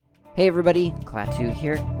Hey everybody, Klaatu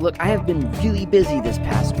here. Look, I have been really busy this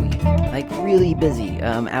past week. Like really busy.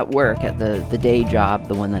 At work, at the day job,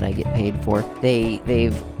 the one that I get paid for.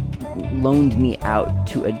 They've loaned me out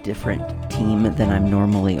to a different team than I'm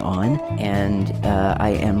normally on, and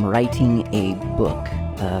I am writing a book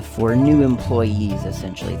for new employees,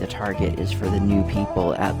 essentially. The target is for the new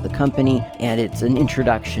people at the company, and it's an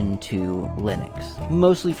introduction to Linux.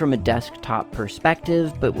 Mostly from a desktop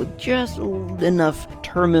perspective, but with just enough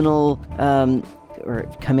terminal or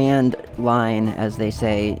command line, as they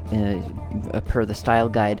say, per the style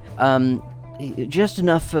guide, just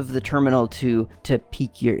enough of the terminal to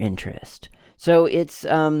pique your interest. So it's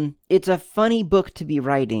a funny book to be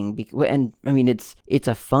writing, and I mean it's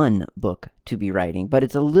a fun book to be writing, but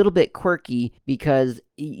it's a little bit quirky because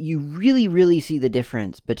you really see the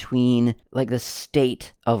difference between like the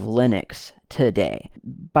state of Linux today.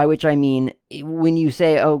 By which I mean, when you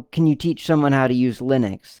say, oh, can you teach someone how to use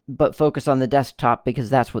Linux, but focus on the desktop because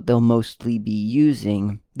that's what they'll mostly be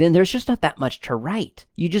using, then there's just not that much to write.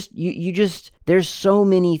 You just, there's so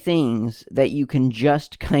many things that you can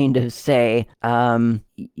just kind of say,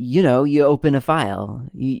 you open a file,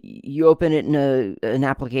 you open it in an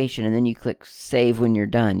application, and then you click save when you're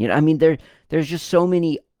done. I mean, there's just so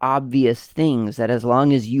many obvious things that as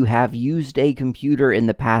long as you have used a computer in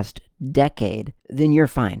the past decade, then you're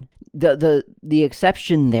fine. The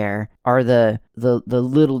exception there are the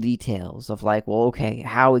little details of like, well, okay,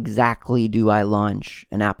 how exactly do I launch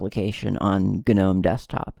an application on GNOME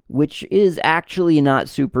desktop? Which is actually not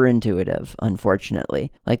super intuitive,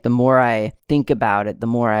 unfortunately. Like, the more I think about it, the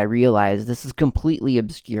more I realize this is completely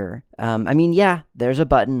obscure. I mean, yeah, there's a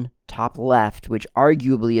button, top left, which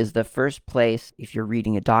arguably is the first place, if you're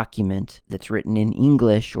reading a document that's written in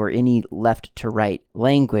English or any left to right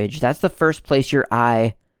language, that's the first place your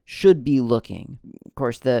eye should be looking. Of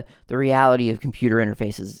course, the reality of computer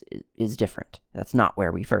interfaces is different. That's not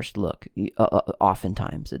where we first look.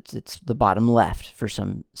 Oftentimes, it's the bottom left for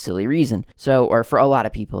some silly reason. So, or for a lot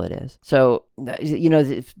of people, it is. So,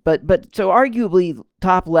 but so arguably,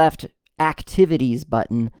 top left activities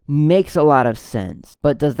button makes a lot of sense.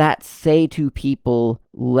 But does that say to people,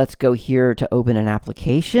 let's go here to open an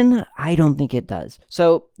application? I don't think it does.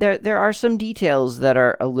 So there are some details that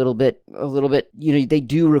are a little bit, they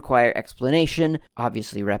do require explanation.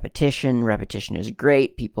 Obviously, repetition is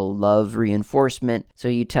great. People love reinforcement. So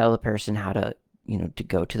you tell the person how to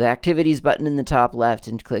go to the activities button in the top left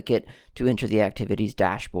and click it to enter the activities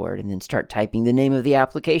dashboard, and then start typing the name of the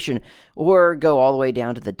application, or go all the way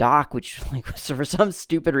down to the dock, which, like, for some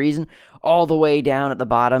stupid reason, all the way down at the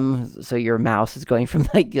bottom. So your mouse is going from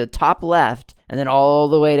like the top left and then all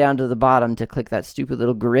the way down to the bottom to click that stupid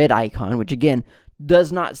little grid icon, which again,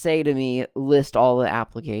 does not say to me list all the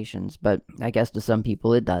applications, but I guess to some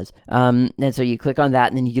people it does. And so you click on that,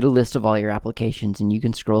 and then you get a list of all your applications, and you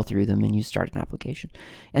can scroll through them, and you start an application.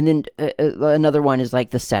 And then another one is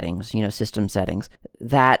like the settings, system settings.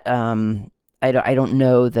 That I don't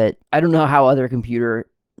know how other computer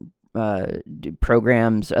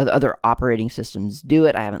programs, other operating systems do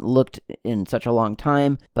it. I haven't looked in such a long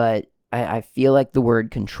time, but I feel like the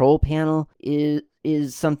word control panel is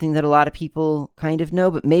something that a lot of people kind of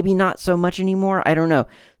know, but maybe not so much anymore. I don't know.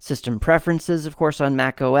 System preferences, of course, on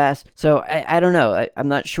Mac OS. So I don't know. I'm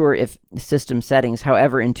not sure if system settings,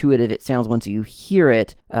 however intuitive it sounds once you hear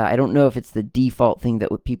it, I don't know if it's the default thing that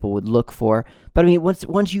people would look for. But I mean,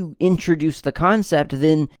 once you introduce the concept,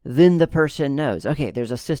 then the person knows, okay, there's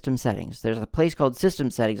a system settings. There's a place called system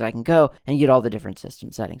settings. I can go and get all the different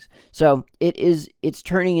system settings. So it's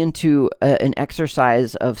turning into an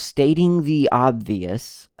exercise of stating the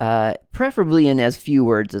obvious, preferably in as few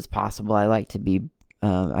words as possible. I like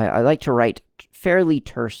to write fairly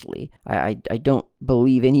tersely. I don't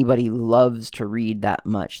believe anybody loves to read that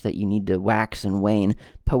much that you need to wax and wane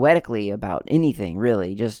poetically about anything,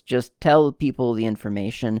 really. Just tell people the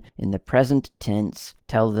information in the present tense.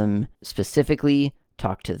 Tell them specifically.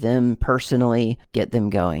 Talk to them personally. Get them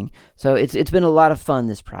going. So it's been a lot of fun,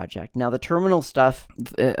 this project. Now, the terminal stuff,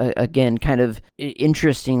 again, kind of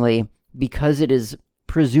interestingly, because it is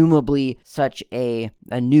presumably such a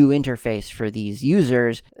new interface for these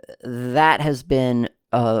users, that has been,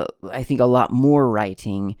 I think, a lot more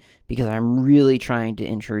writing, because I'm really trying to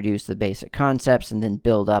introduce the basic concepts and then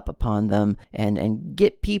build up upon them and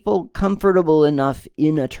get people comfortable enough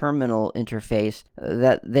in a terminal interface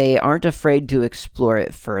that they aren't afraid to explore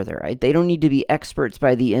it further. Right? They don't need to be experts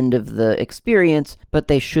by the end of the experience, but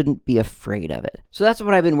they shouldn't be afraid of it. So that's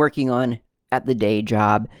what I've been working on at the day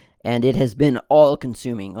job. and it has been all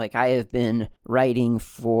consuming. Like, I have been writing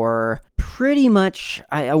for pretty much,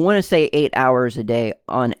 I want to say 8 hours a day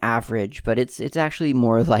on average, but it's actually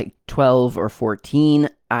more like 12 or 14.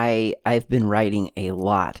 I've been writing a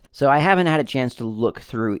lot. So I haven't had a chance to look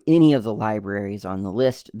through any of the libraries on the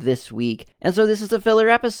list this week. And so this is a filler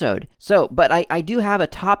episode. So, but I do have a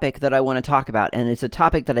topic that I want to talk about, and it's a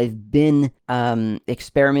topic that I've been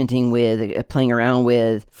experimenting with, playing around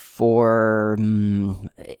with for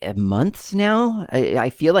months now.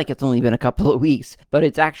 I feel like it's only been a couple of weeks, but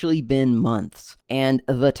it's actually been months. And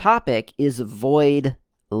the topic is Void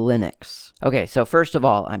Linux. Okay, so first of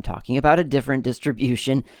all, I'm talking about a different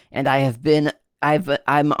distribution, and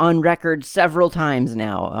I'm on record several times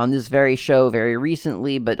now on this very show very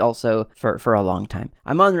recently, but also for a long time.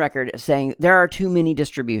 I'm on record saying there are too many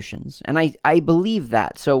distributions, and I believe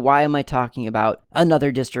that. So why am I talking about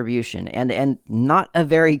another distribution, and not a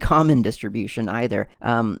very common distribution either?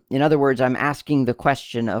 In other words, I'm asking the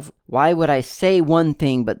question of why would I say one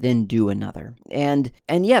thing but then do another? And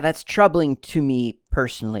yeah, that's troubling to me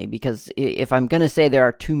personally, because if I'm going to say there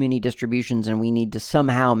are too many distributions and we need to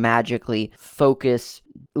somehow magically focus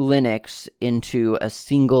Linux into a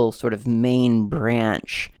single sort of main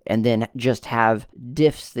branch and then just have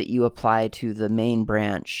diffs that you apply to the main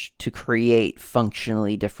branch to create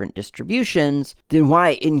functionally different distributions, then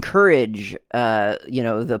why encourage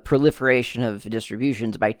the proliferation of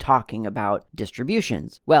distributions by talking about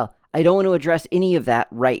distributions? Well, I don't want to address any of that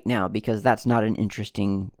right now because that's not an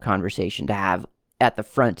interesting conversation to have at the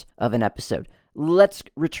front of an episode. Let's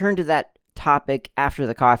return to that topic after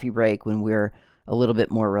the coffee break when we're a little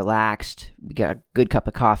bit more relaxed. We got a good cup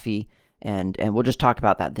of coffee, and we'll just talk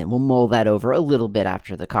about that then. We'll mull that over a little bit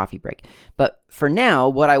after the coffee break. But for now,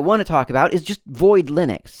 what I want to talk about is just Void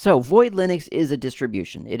Linux. So Void Linux is a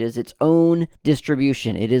distribution. It is its own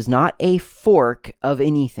distribution. It is not a fork of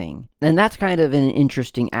anything. And that's kind of an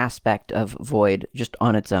interesting aspect of Void just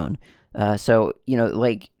on its own.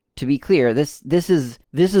 To be clear, this is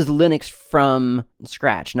Linux from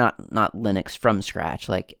scratch, not Linux from scratch,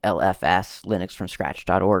 like LFS,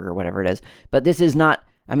 linuxfromscratch.org or whatever it is. But this is not,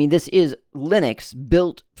 this is Linux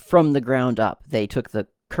built from the ground up. They took the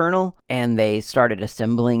kernel and they started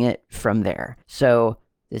assembling it from there. So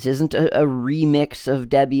this isn't a remix of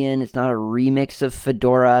Debian. It's not a remix of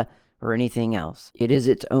Fedora or anything else. It is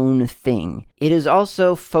its own thing. It is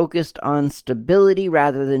also focused on stability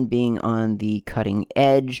rather than being on the cutting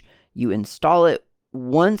edge. You install it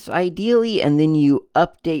once ideally, and then you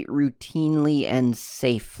update routinely and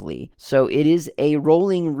safely. So it is a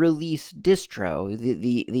rolling release distro.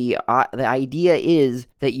 The idea is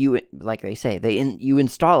that you, like they say, you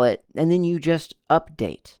install it and then you just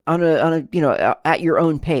update on a at your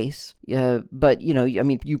own pace. But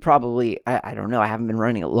you probably, I don't know, I haven't been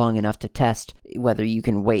running it long enough to test whether you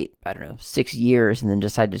can wait 6 years and then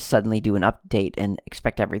decide to suddenly do an update and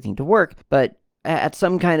expect everything to work. But at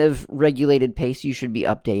some kind of regulated pace, you should be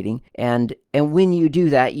updating. And when you do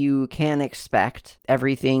that, you can expect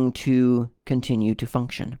everything to continue to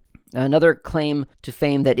function. Another claim to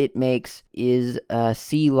fame that it makes is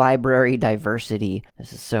C library diversity.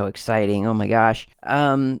 This is so exciting. Oh my gosh.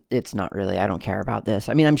 It's not really. I don't care about this.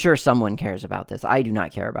 I'm sure someone cares about this. I do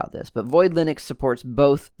not care about this. But Void Linux supports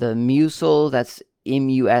both the Musl, that's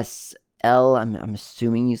MUSL, I'm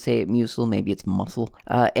assuming you say it Musl, maybe it's muscle,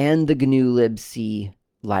 and the GNU libc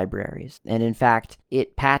libraries. And in fact,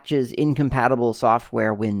 it patches incompatible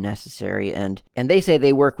software when necessary, and they say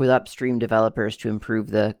they work with upstream developers to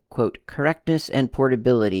improve the, quote, correctness and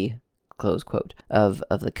portability, close quote, of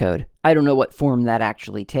the code. I don't know what form that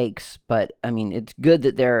actually takes, but it's good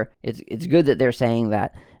that it's good that they're saying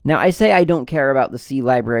that. Now, I say I don't care about the C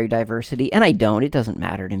library diversity, and I don't. It doesn't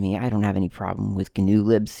matter to me. I don't have any problem with GNU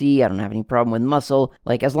libc. I don't have any problem with musl.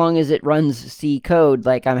 Like, as long as it runs C code,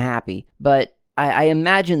 I'm happy. But I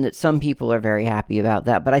imagine that some people are very happy about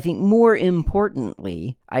that. But I think more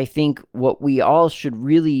importantly, I think what we all should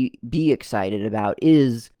really be excited about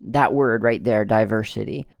is that word right there,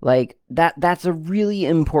 diversity. That's a really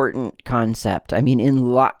important concept.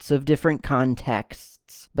 In lots of different contexts.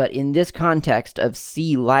 But in this context of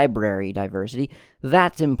C library diversity,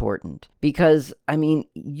 that's important. Because,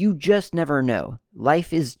 you just never know.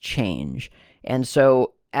 Life is change. And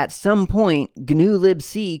so, at some point, GNU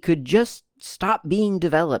libc could just stop being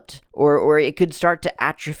developed, or it could start to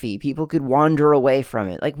atrophy. People could wander away from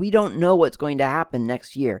it. We don't know what's going to happen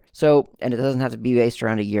next year. So, and it doesn't have to be based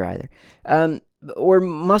around a year either. Or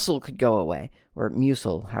musl could go away, or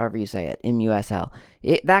musl, however you say it, M-U-S-L.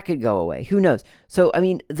 That could go away. Who knows? So,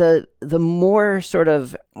 the more sort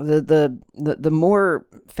of, the more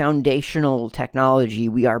foundational technology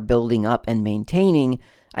we are building up and maintaining,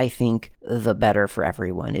 I think the better for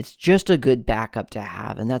everyone. It's just a good backup to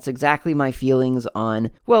have. And that's exactly my feelings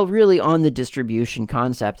on, well, really on the distribution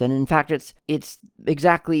concept. And in fact, it's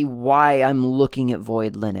exactly why I'm looking at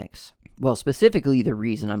Void Linux. Well, specifically, the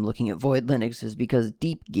reason I'm looking at Void Linux is because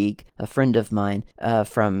Deep Geek, a friend of mine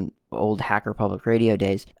from old Hacker Public Radio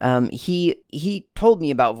days, he told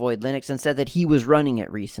me about Void Linux and said that he was running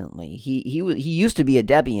it recently. He used to be a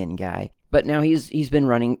Debian guy, but now he's been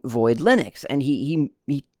running Void Linux, and he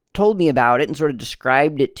told me about it and sort of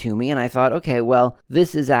described it to me, and I thought, okay, well,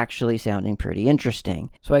 this is actually sounding pretty interesting.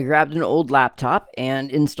 So I grabbed an old laptop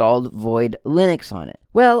and installed Void Linux on it.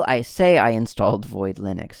 Well, I say I installed Void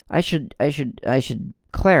Linux. I should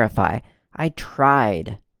clarify. I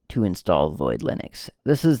tried to install Void Linux.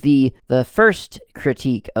 This is the first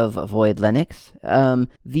critique of Void Linux.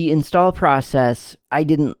 The install process, I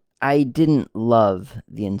didn't love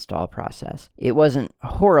the install process. It wasn't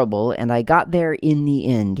horrible, and I got there in the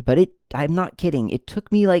end, but I'm not kidding. It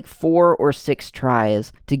took me like 4 or 6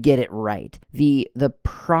 tries to get it right. The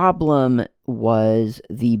problem was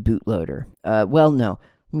the bootloader. Well, no,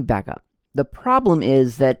 let me back up. The problem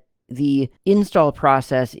is that the install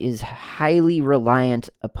process is highly reliant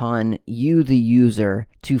upon you, the user,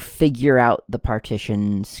 to figure out the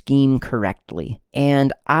partition scheme correctly.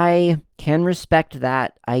 And I can respect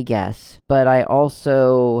that, I guess, but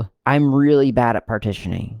I'm really bad at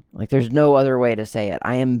partitioning. Like, there's no other way to say it.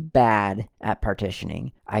 I am bad at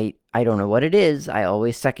partitioning. I don't know what it is. I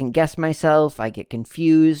always second guess myself. I get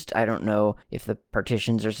confused. I don't know if the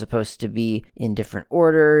partitions are supposed to be in different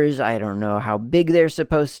orders. I don't know how big they're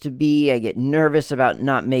supposed to be. I get nervous about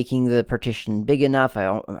not making the partition big enough.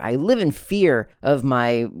 I live in fear of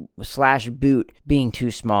my /boot being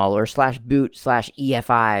too small, or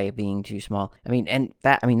 /boot/EFI being too small.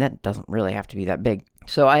 That doesn't really have to be that big.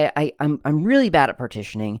 So I'm really bad at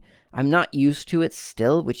partitioning. I'm not used to it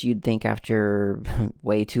still, which you'd think after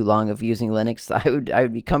way too long of using Linux, I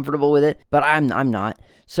would be comfortable with it, but I'm not.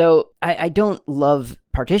 So I don't love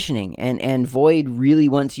partitioning, and Void really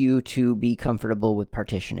wants you to be comfortable with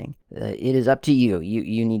partitioning. It is up to you.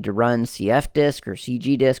 You need to run cfdisk or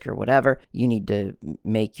cgdisk or whatever. You need to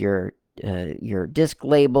make your disk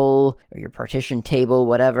label or your partition table,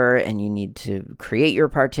 whatever, and you need to create your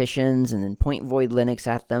partitions and then point Void Linux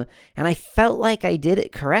at them. And I felt like I did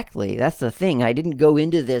it correctly. That's the thing. I didn't go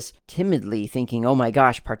into this timidly thinking, oh my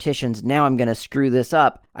gosh, partitions, now I'm going to screw this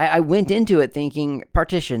up. I went into it thinking,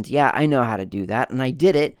 partitions, yeah, I know how to do that. And I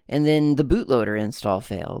did it, and then the bootloader install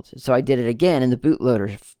failed. So I did it again, and the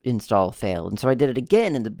bootloader install failed. And so I did it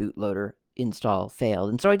again, and the bootloader install failed.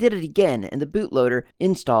 And so I did it again, and the bootloader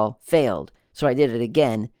install failed. So I did it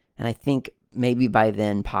again, and I think maybe by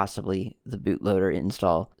then possibly the bootloader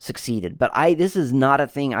install succeeded. But this is not a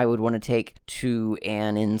thing I would want to take to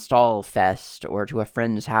an install fest or to a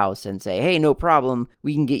friend's house and say, hey, no problem,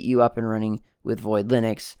 we can get you up and running with Void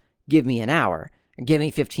Linux. Give me an hour. Give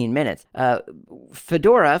me 15 minutes.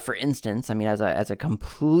 Fedora, for instance, as a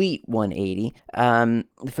complete 180,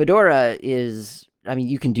 Fedora is,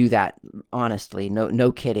 you can do that, honestly,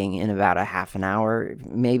 no kidding, in about a half an hour,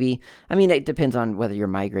 maybe. It depends on whether you're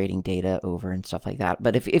migrating data over and stuff like that.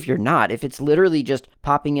 But if you're not, if it's literally just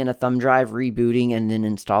popping in a thumb drive, rebooting, and then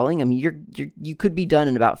installing, you could be done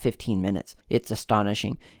in about 15 minutes. It's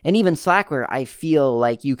astonishing. And even Slackware, I feel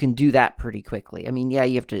like you can do that pretty quickly. Yeah,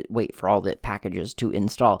 you have to wait for all the packages to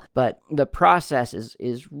install, but the process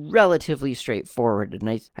is relatively straightforward.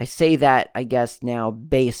 And I say that, I guess, now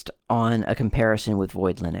based on a comparison with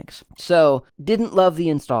Void Linux. So, didn't love the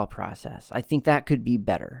install process. I think that could be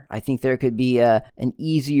better. I think there could be an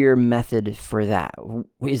easier method for that.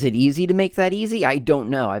 Is it easy to make that easy? I don't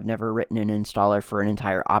know. I've never written an installer for an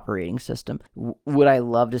entire operating system. Would I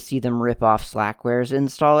love to see them rip off Slackware's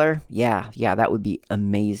installer? Yeah, that would be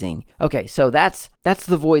amazing. Okay, so that's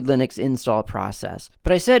the Void Linux install process.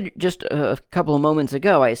 But I said just a couple of moments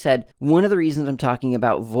ago, I said one of the reasons I'm talking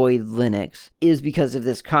about Void Linux is because of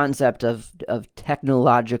this concept of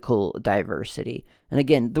technological diversity. And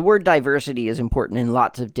again, the word diversity is important in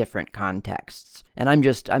lots of different contexts. And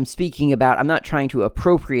I'm speaking about, I'm not trying to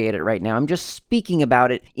appropriate it right now. I'm just speaking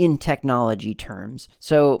about it in technology terms.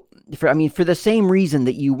 So, for the same reason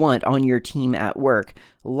that you want on your team at work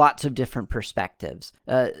lots of different perspectives.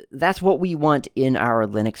 That's what we want in our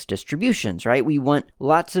Linux distributions, right? We want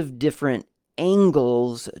lots of different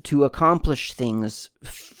angles to accomplish things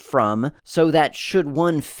from, so that should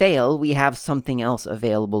one fail, we have something else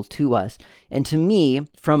available to us. And to me,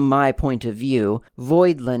 from my point of view,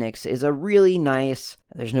 Void Linux is a really nice,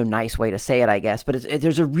 there's no nice way to say it, I guess, but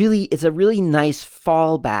it's a really nice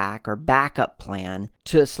fallback or backup plan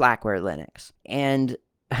to Slackware Linux. And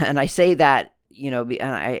I say that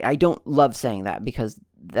and I don't love saying that because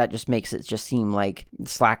that just makes it just seem like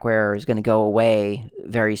Slackware is going to go away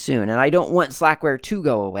very soon. And I don't want Slackware to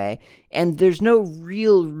go away. And there's no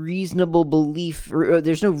real reasonable belief, or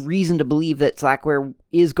there's no reason to believe that Slackware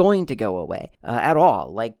is going to go away at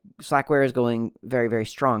all. Like, Slackware is going very, very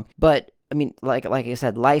strong. But I mean, like I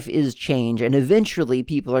said, life is change, and eventually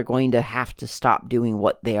people are going to have to stop doing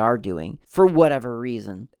what they are doing for whatever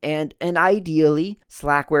reason. And ideally,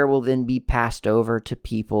 Slackware will then be passed over to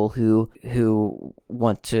people who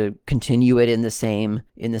want to continue it in the same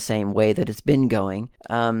way that it's been going.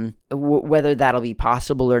 Whether that'll be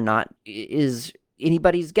possible or not is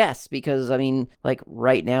anybody's guess, because I mean, like,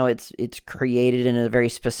 right now it's created in a very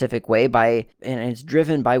specific way and it's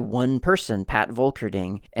driven by one person, Pat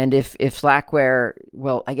Volkerding. And if Slackware,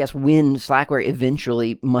 well, I guess when Slackware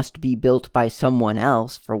eventually must be built by someone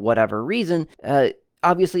else for whatever reason,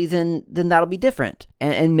 obviously then that'll be different,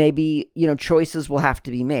 and maybe choices will have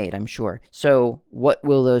to be made, I'm sure. So what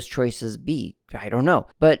will those choices be? I don't know.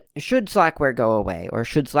 But should Slackware go away, or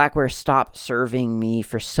should Slackware stop serving me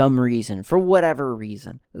for some reason, for whatever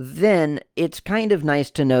reason, then it's kind of nice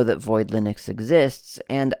to know that Void Linux exists,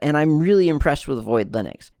 and I'm really impressed with Void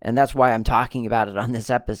Linux, and that's why I'm talking about it on this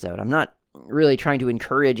episode. I'm not really trying to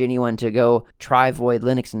encourage anyone to go try Void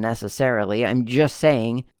Linux necessarily. I'm just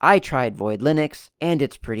saying I tried Void Linux, and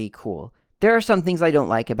it's pretty cool. There are some things I don't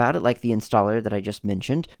like about it, like the installer that I just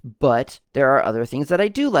mentioned, but there are other things that I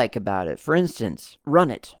do like about it. For instance,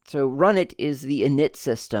 Runit. So Runit is the init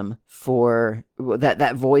system for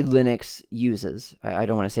that Void Linux uses. I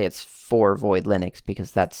don't want to say it's for Void Linux,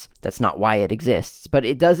 because that's not why it exists, but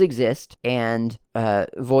it does exist, and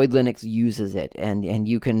Void Linux uses it, and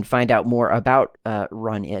you can find out more about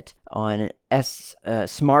Runit on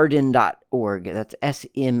smarden.org. That's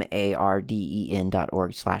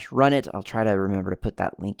smarden.org/runit. I'll try to remember to put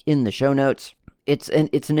that link in the show notes. It's an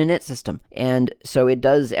init system, and so it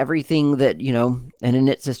does everything that an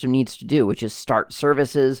init system needs to do, which is start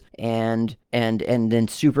services and then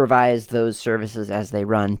supervise those services as they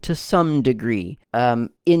run to some degree.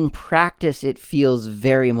 In practice, it feels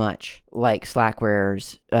very much like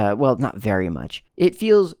Slackware's. Well, not very much. It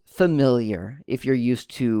feels familiar if you're used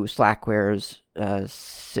to Slackware's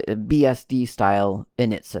BSD style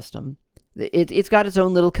init system. It's got its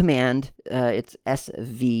own little command. It's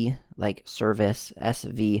SV, like service,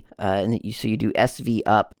 SV, and so you do SV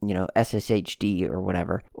up, SSHD or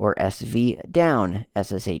whatever, or SV down,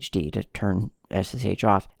 SSHD to turn SSH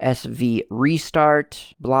off, SV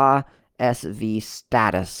restart, blah, SV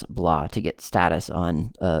status, blah, to get status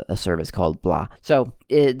on a service called blah. So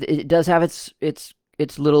it does have its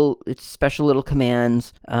special little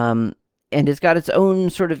commands. And it's got its own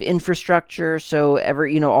sort of infrastructure. So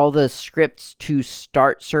all the scripts to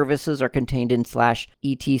start services are contained in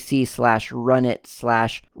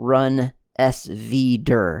 /etc/runit/run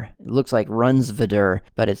svdir. It looks like runsvdir,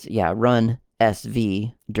 but it's, run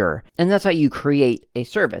svdir. And that's how you create a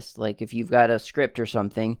service. Like, if you've got a script or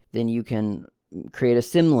something, then you can create a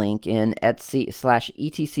symlink in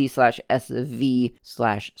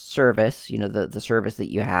etc/sv/service, the service that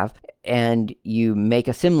you have, and you make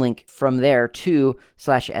a symlink from there to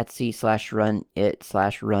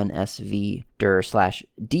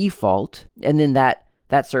 /etc/runit/runsvdir/default, and then that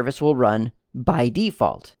service will run by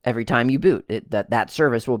default every time you boot. That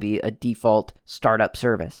service will be a default startup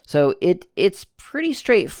service. So it's pretty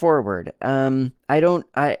straightforward.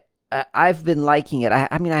 I've been liking it.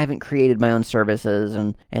 I mean, I haven't created my own services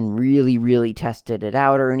and really, really tested it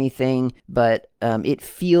out or anything, but it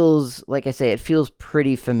feels, like I say, it feels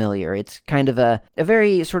pretty familiar. It's kind of a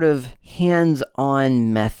very sort of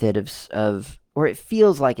hands-on method of or it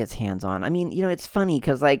feels like it's hands-on. I mean, it's funny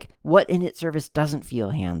because, like, what init service doesn't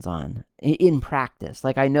feel hands-on in practice?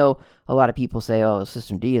 Like, I know a lot of people say, oh,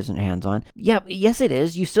 systemd isn't hands-on. Yeah, yes, it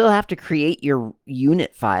is. You still have to create your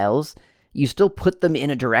unit files. You still put them in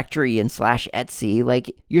a directory in /etc.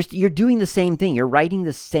 Like, you're doing the same thing. You're writing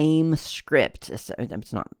the same script. It's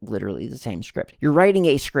not literally the same script. You're writing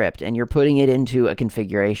a script and you're putting it into a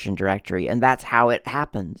configuration directory, and that's how it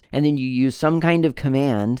happens. And then you use some kind of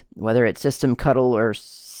command, whether it's systemctl or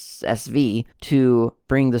sv, to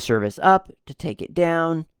bring the service up, to take it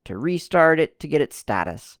down, to restart it, to get its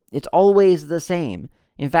status. It's always the same.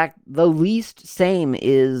 In fact, the least same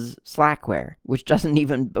is Slackware, which doesn't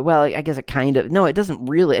even, well, I guess it kind of, no, it doesn't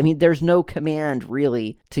really. I mean, there's no command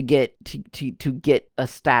really to get to get a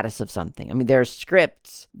status of something. I mean, there's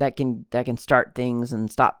scripts that can start things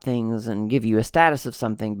and stop things and give you a status of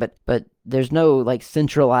something, but there's no, like,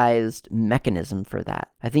 centralized mechanism for that.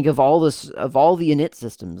 I think of all the init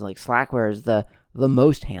systems, like, Slackware is the the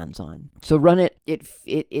most hands-on. So run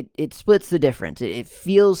it splits the difference. It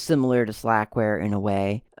feels similar to Slackware in a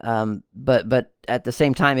way, but at the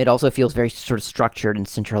same time, it also feels very sort of structured and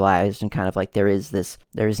centralized, and kind of like there is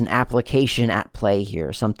an application at play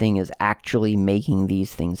here. Something is actually making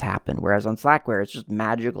these things happen. Whereas on Slackware, it's just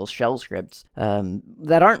magical shell scripts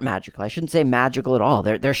that aren't magical. I shouldn't say magical at all.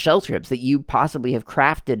 They're shell scripts that you possibly have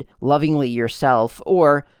crafted lovingly yourself,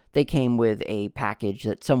 or they came with a package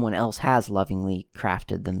that someone else has lovingly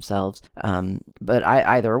crafted themselves. But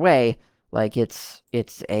either way, like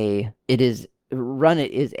Runit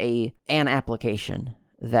is an application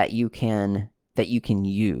that you can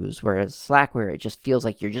use, whereas Slackware, it just feels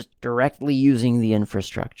like you're just directly using the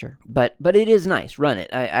infrastructure. But it is nice. Runit.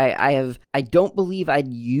 I don't believe I'd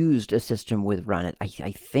used a system with Runit.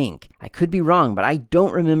 I think I could be wrong, but I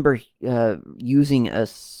don't remember using a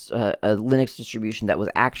Linux distribution that was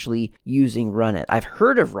actually using Runit. I've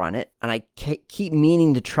heard of Runit, and I keep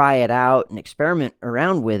meaning to try it out and experiment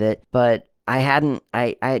around with it, but I hadn't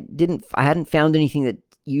found anything that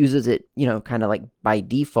uses it, kind of like by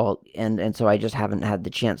default, and so I just haven't had the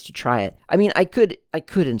chance to try it. I mean, I could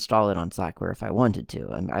install it on Slackware if I wanted to.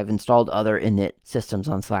 I've installed other init systems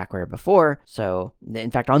on Slackware before, so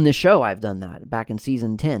in fact on this show I've done that back in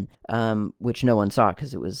season 10, which no one saw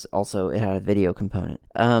because it had a video component.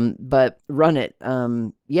 But Runit,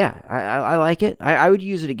 yeah, I like it. I would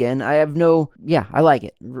use it again. I like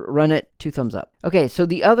it. Run it, 2 thumbs up. Okay, so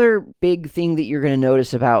the other big thing that you're going to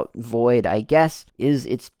notice about Void, I guess, is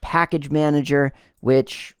its package manager,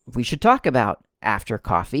 which we should talk about after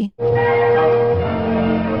coffee.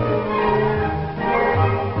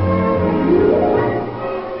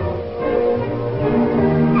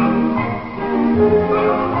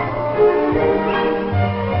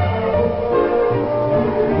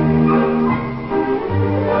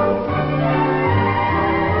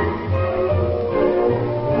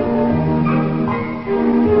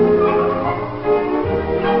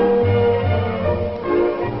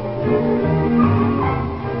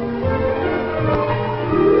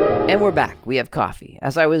 And we're back. We have coffee.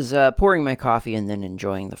 As I was pouring my coffee and then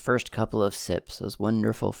enjoying the first couple of sips, those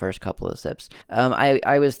wonderful first couple of sips,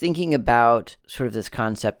 I was thinking about sort of this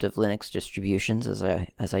concept of Linux distributions,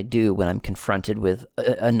 as I do when I'm confronted with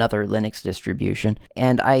another Linux distribution.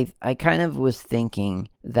 And I kind of was thinking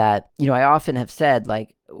that, I often have said,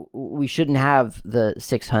 like, we shouldn't have the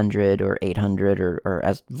 600 or 800 or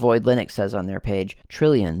as Void Linux says on their page,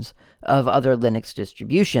 trillions of other Linux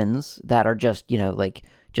distributions that are just,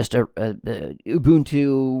 just a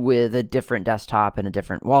Ubuntu with a different desktop and a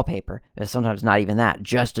different wallpaper. Sometimes not even that,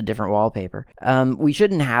 just a different wallpaper. We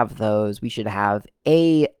shouldn't have those. We should have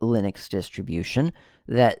a Linux distribution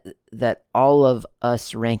that all of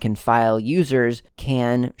us rank and file users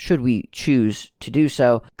can, should we choose to do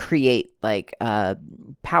so, create like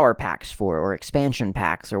power packs for, or expansion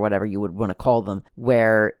packs, or whatever you would want to call them,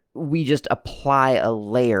 where we just apply a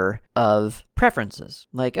layer of preferences.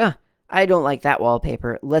 Like, I don't like that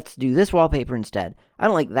wallpaper. Let's do this wallpaper instead. I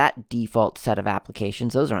don't like that default set of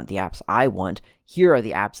applications. Those aren't the apps I want. Here are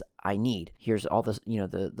the apps I need. Here's all the,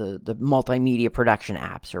 the multimedia production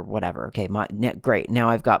apps or whatever. Okay, great. Now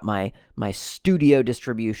I've got my studio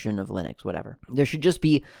distribution of Linux, whatever. There should just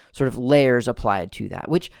be sort of layers applied to that,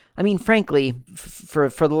 which, I mean, frankly, for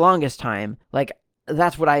the longest time, like,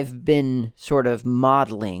 that's what I've been sort of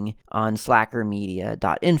modeling on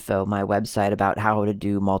slackermedia.info, my website about how to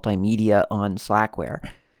do multimedia on Slackware.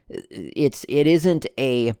 It isn't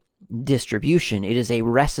a distribution. It is a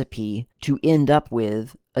recipe to end up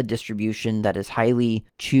with a distribution that is highly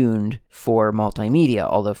tuned for multimedia,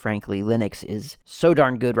 although frankly Linux is so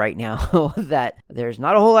darn good right now that there's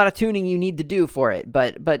not a whole lot of tuning you need to do for it,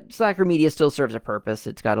 but Slacker Media still serves a purpose.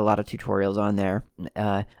 It's got a lot of tutorials on there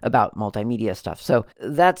about multimedia stuff. So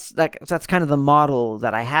that's kind of the model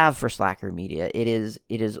that I have for Slacker Media. It is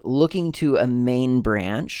looking to a main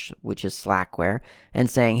branch, which is Slackware, and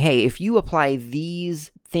saying, hey, if you apply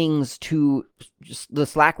these things to just the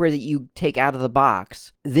Slackware that you take out of the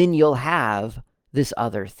box, then you'll have this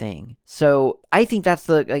other thing. So I think that's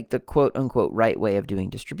the quote unquote right way of doing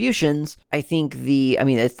distributions. I think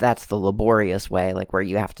that's the laborious way, like where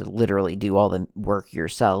you have to literally do all the work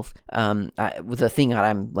yourself. With the thing that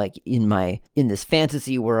I'm like in this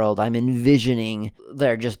fantasy world, I'm envisioning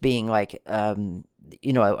there just being like a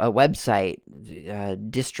website,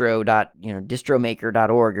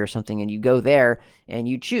 distromaker.org or something, and you go there and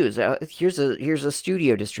you choose, here's a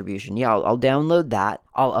studio distribution. Yeah, I'll download that.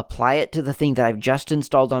 I'll apply it to the thing that I've just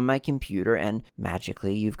installed on my computer, and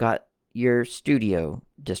magically you've got your studio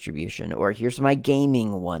distribution, or here's my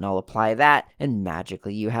gaming one. I'll apply that, and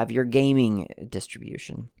magically you have your gaming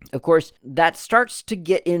distribution. Of course, that starts to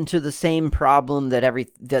get into the same problem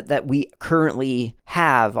that we currently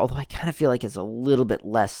have, although I kind of feel like it's a little bit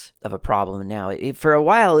less of a problem now. For a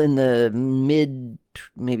while in the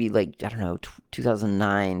maybe like, I don't know,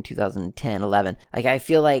 2009, 2010, 11, like I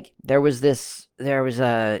feel like there was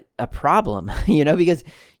a problem, because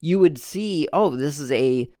you would see, oh, this is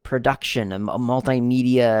a production, a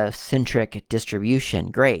multimedia centric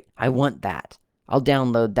distribution. Great. I want that. I'll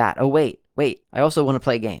download that. Oh, wait. I also want to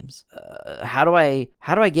play games. How do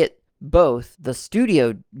I get both the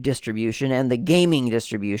studio distribution and the gaming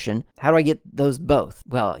distribution? How do I get those both?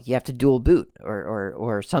 Well, you have to dual boot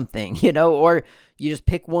or something, or you just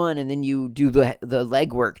pick one and then you do the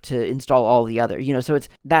legwork to install all the other, so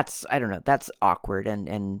I don't know, that's awkward.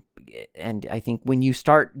 And I think when you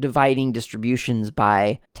start dividing distributions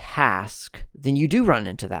by task, then you do run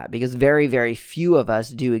into that, because very, very few of us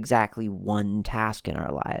do exactly one task in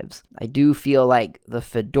our lives. I do feel like the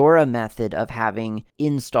Fedora method of having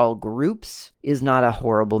install groups is not a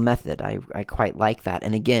horrible method. I quite like that.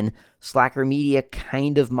 And again, Slacker Media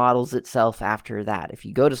kind of models itself after that. If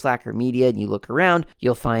you go to Slacker Media and you look around,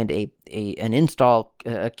 you'll find an install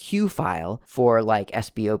queue file for like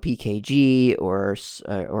SBOPKG or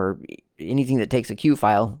anything that takes a queue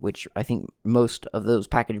file, which I think most of those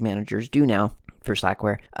package managers do now for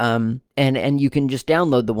Slackware. And you can just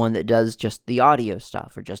download the one that does just the audio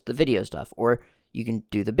stuff or just the video stuff, or you can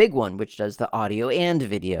do the big one, which does the audio and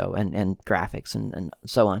video and graphics and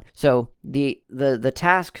so on. So the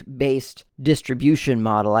task-based distribution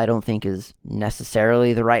model, I don't think, is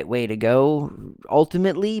necessarily the right way to go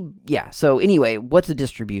ultimately. Yeah, so anyway, what's a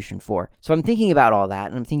distribution for? So I'm thinking about all that,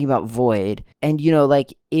 and I'm thinking about Void. And,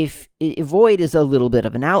 like, if Void is a little bit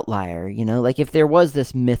of an outlier, like if there was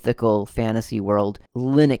this mythical fantasy world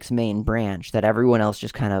Linux main branch that everyone else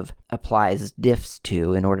just kind of applies diffs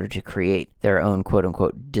to in order to create their own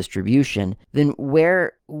quote-unquote distribution, then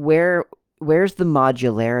where's the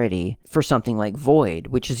modularity for something like Void,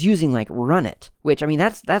 which is using like Runit, which, I mean,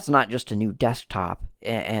 that's not just a new desktop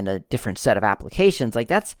and a different set of applications. Like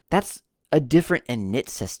that's a different init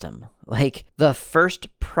system. Like the first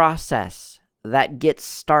process that gets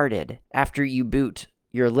started after you boot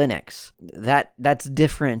your Linux, that's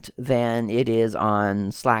different than it is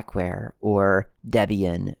on Slackware or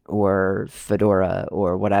Debian or Fedora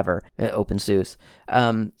or whatever, OpenSUSE.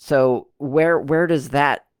 So where does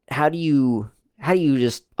that, how do you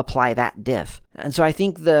just apply that diff? And so I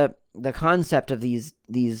think the concept of this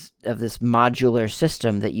modular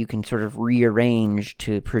system that you can sort of rearrange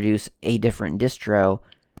to produce a different distro,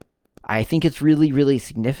 I think it's really, really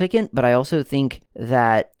significant. But I also think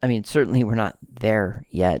that, I mean, certainly we're not there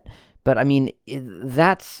yet, but I mean,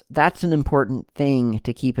 that's an important thing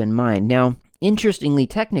to keep in mind. Now, interestingly,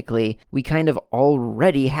 technically, we kind of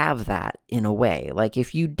already have that in a way. Like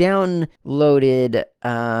if you downloaded,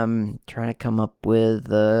 trying to come up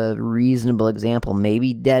with a reasonable example,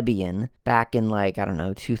 maybe Debian back in like, I don't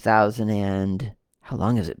know, 2000 and... how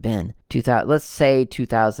long has it been? Let's say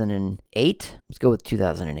 2008. Let's go with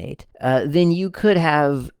 2008. Then you could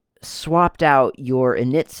have swapped out your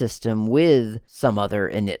init system with some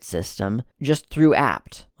other init system just through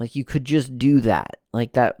apt. Like you could just do that.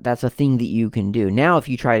 Like that's a thing that you can do. Now if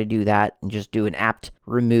you try to do that and just do an apt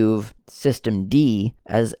remove systemd,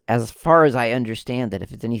 as far as I understand that,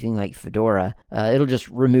 if it's anything like Fedora, it'll just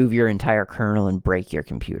remove your entire kernel and break your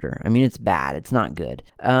computer. I mean, it's bad. It's not good.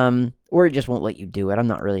 Or it just won't let you do it. I'm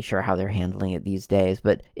not really sure how they're handling it these days,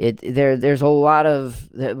 but there's a lot of,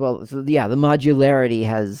 well, yeah, the modularity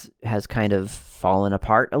has kind of fallen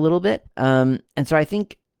apart a little bit. And so I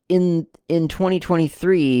think in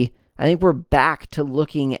 2023, I think we're back to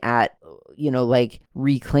looking at, like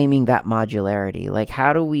reclaiming that modularity. Like,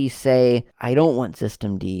 how do we say, I don't want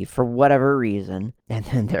systemd for whatever reason? And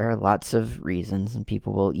then there are lots of reasons, and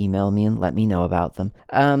people will email me and let me know about them.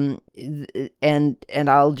 And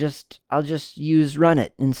I'll just use Runit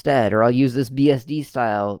instead, or I'll use this BSD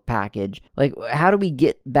style package. Like, how do we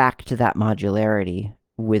get back to that modularity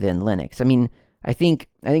within Linux? I mean, I think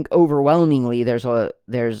overwhelmingly there's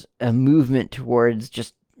a movement towards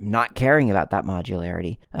just not caring about that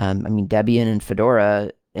modularity. I mean, Debian and Fedora,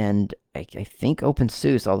 and I think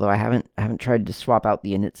OpenSUSE, although I haven't tried to swap out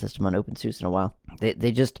the init system on OpenSUSE in a while.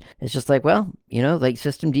 It's just like, well, like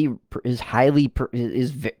systemd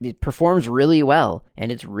is it performs really well,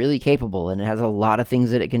 and it's really capable, and it has a lot of things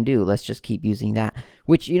that it can do. Let's just keep using that,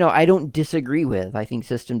 which, I don't disagree with. I think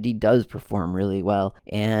systemd does perform really well,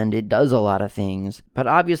 and it does a lot of things. But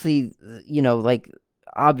obviously, like,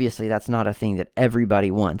 obviously that's not a thing that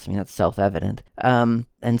everybody wants. I mean, that's self-evident. And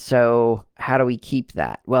so how do we keep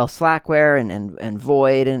that? Well, Slackware and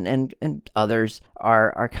Void and others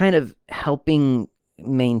are kind of helping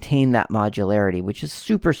maintain that modularity, which is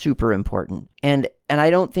super, super important. And I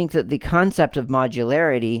don't think that the concept of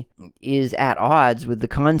modularity is at odds with the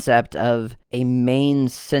concept of a main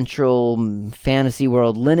central fantasy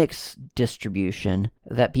world Linux distribution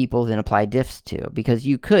that people then apply diffs to. Because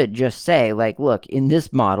you could just say, like, look, in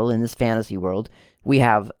this model, in this fantasy world, we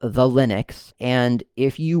have the Linux, and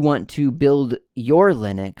if you want to build your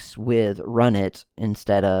Linux with Runit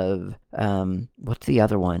instead of what's the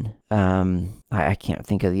other one? I can't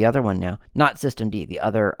think of the other one now. Not Systemd, the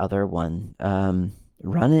other one.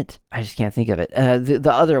 Runit. I just can't think of it.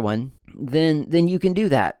 The other one. Then you can do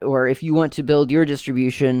that. Or if you want to build your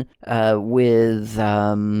distribution with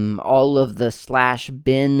all of the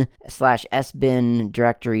 /bin/sbin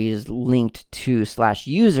directories linked to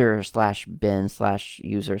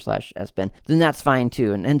 /user/bin/user/sbin, then that's fine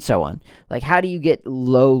too, and so on. Like, how do you get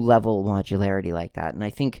low-level modularity like that? And I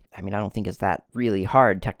don't think it's that really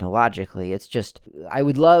hard technologically. It's just, I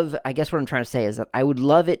guess what I'm trying to say is that I would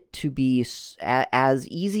love it to be as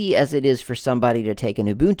easy as it is for somebody to take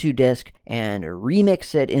an Ubuntu disk and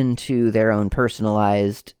remix it into their own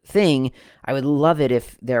personalized thing. I would love it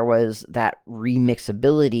if there was that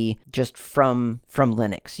remixability just from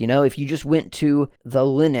Linux. If you just went to the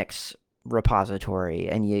Linux repository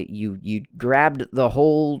and you grabbed the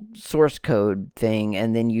whole source code thing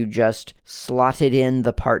and then you just slotted in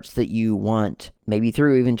the parts that you want, maybe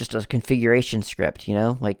through even just a configuration script,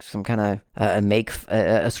 like some kind of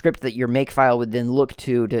a script that your makefile would then look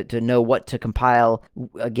to know what to compile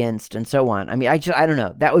against and so on. I mean, I don't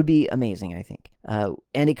know. That would be amazing, I think.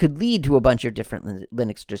 And it could lead to a bunch of different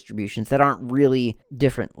Linux distributions that aren't really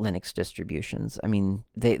different Linux distributions. I mean,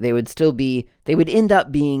 they would end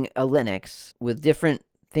up being a Linux with different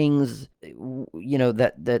things,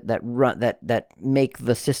 that make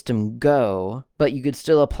the system go, but you could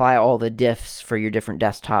still apply all the diffs for your different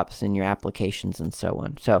desktops and your applications and so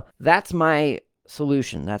on. So that's my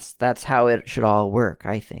solution. That's how it should all work,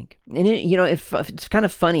 I think. And it's kind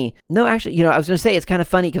of funny. No, actually, I was going to say it's kind of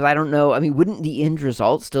funny because I don't know. I mean, wouldn't the end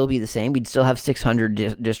result still be the same? We'd still have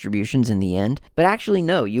 600 distributions in the end. But actually,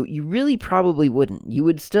 no, you really probably wouldn't. You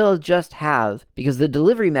would still just have, because the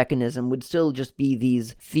delivery mechanism would still just be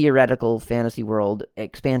these theoretical fantasy world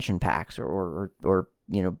expansion packs or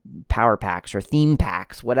power packs or theme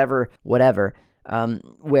packs, whatever, where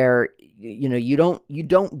you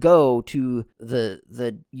don't go to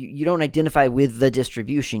you don't identify with the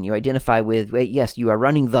distribution. You identify with, yes, you are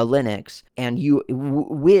running the Linux, and you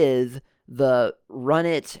with the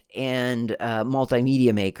Runit and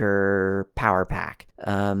Multimedia Maker Power Pack,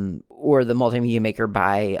 or the Multimedia Maker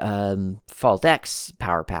by FaltX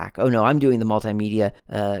Power Pack. Oh no, I'm doing the Multimedia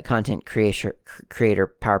Content Creator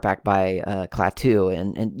Power Pack by Klaatu,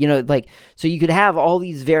 and so you could have all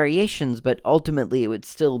these variations, but ultimately it would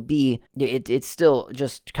still be it's still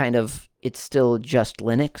just kind of. It's still just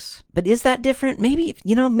Linux. But is that different? Maybe,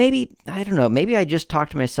 I don't know. Maybe I just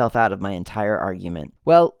talked myself out of my entire argument.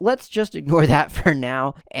 Well, let's just ignore that for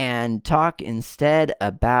now and talk instead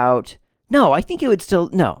about... No, I think it would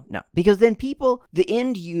still... No. Because then the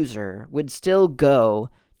end user would still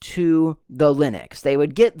go to the Linux. They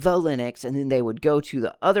would get the Linux, and then they would go to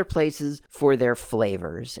the other places for their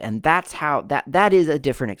flavors. And that's how that is a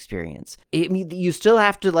different experience. You still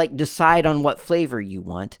have to decide on what flavor you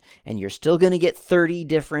want, and you're still going to get 30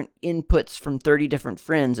 different inputs from 30 different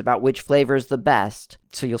friends about which flavor is the best.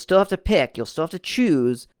 So you'll still have to pick, you'll still have to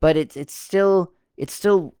choose, but it's still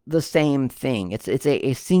the same thing. It's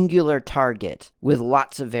a singular target with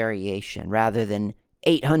lots of variation rather than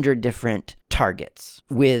 800 different targets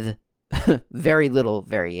with very little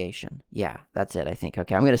variation. Yeah, that's it, I think.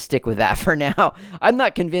 Okay, I'm going to stick with that for now. I'm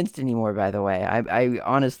not convinced anymore, by the way. I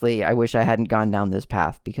honestly, I wish I hadn't gone down this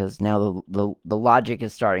path, because now the logic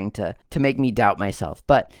is starting to make me doubt myself.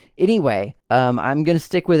 But anyway, I'm going to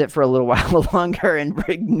stick with it for a little while longer and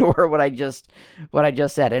ignore what I just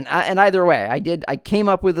said. And either way, I came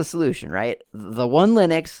up with a solution, right? The one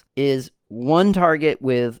Linux is one target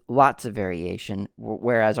with lots of variation,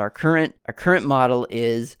 whereas our current model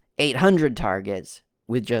is 800 targets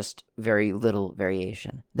with just very little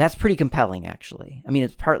variation. That's pretty compelling, actually. I mean,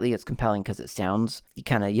 it's compelling because it sounds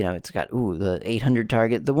kind of, it's got, the 800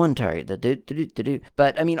 target, the one target, the do.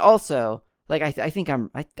 But I mean, also, I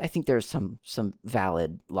think there's some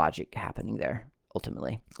valid logic happening there.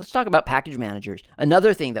 Ultimately, let's talk about package managers.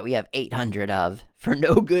 Another thing that we have 800 of for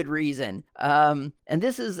no good reason. And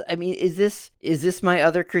this is, I mean, is this my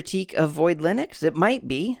other critique of Void Linux? It might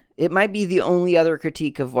be. It might be the only other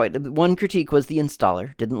critique of Void. One critique was the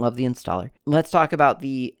installer. Didn't love the installer. Let's talk about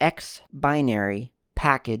the X binary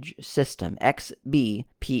package system,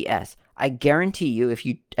 XBPS. I guarantee you, if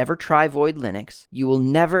you ever try Void Linux, you will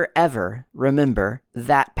never ever remember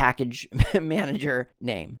that package manager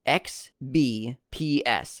name,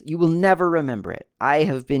 XBPS. You will never remember it. I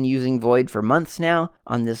have been using Void for months now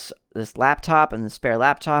on this laptop and the spare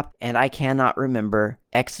laptop, and I cannot remember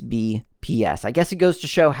XBPS. I guess it goes to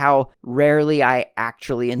show how rarely I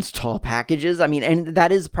actually install packages. I mean, and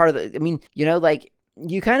that is part of the, I mean, like,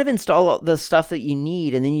 you kind of install the stuff that you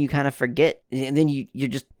need and then you kind of forget, and then you're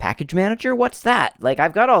just package manager. What's that? Like,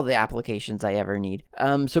 I've got all the applications I ever need.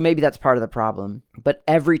 So maybe that's part of the problem. But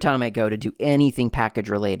every time I go to do anything package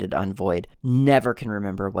related on Void, never can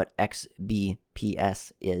remember what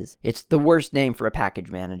XBPS is. It's the worst name for a package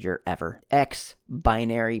manager ever. X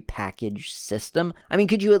binary package system. I mean,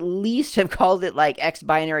 could you at least have called it like X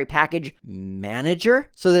binary package manager,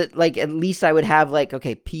 so that like at least I would have like,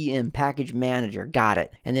 okay, PM package manager, got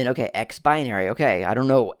it, and then okay, X binary, okay, I don't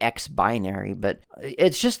know X binary, but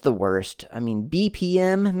it's just the worst. I mean,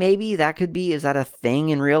 BPM, maybe that could be, is that a thing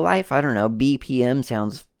in real life? I don't know. BPM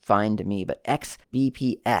sounds fine to me, but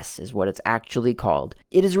XBPS is what it's actually called.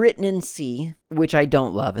 It is written in C, which I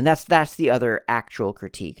don't love, and that's the other actual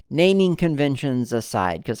critique. Naming conventions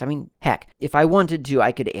aside, because I mean, heck, if I wanted to,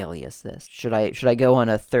 I could alias this. Should I go on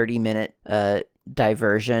a 30-minute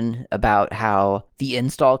diversion about how the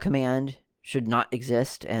install command should not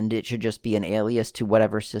exist and it should just be an alias to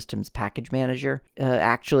whatever system's package manager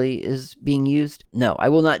actually is being used? No, I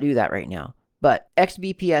will not do that right now. But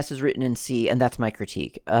XBPS is written in C, and that's my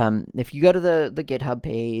critique. If you go to the GitHub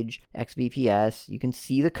page, XBPS, you can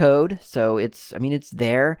see the code. So it's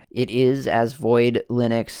there. It is, as Void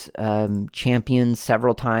Linux champions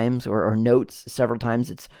several times, or notes several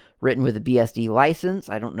times, it's written with a BSD license.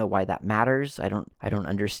 I don't know why that matters. I don't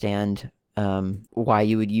understand why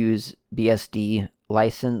you would use BSD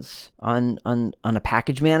license on a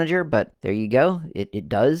package manager, but there you go. It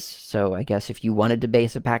does. So I guess if you wanted to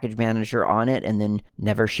base a package manager on it and then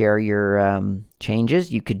never share your changes,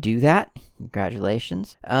 you could do that.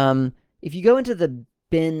 Congratulations. If you go into the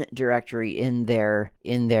bin directory in their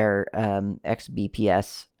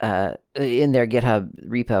XBPS in their GitHub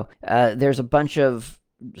repo, there's a bunch of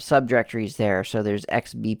subdirectories there. So there's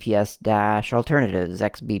xbps-alternatives,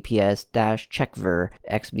 xbps-checkver,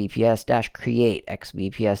 xbps-create,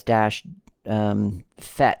 xbps-fetch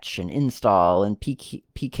and install, and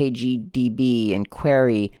pkgdb and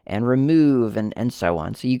query and remove, and so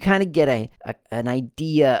on. So you kind of get an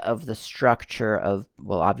idea of the structure of,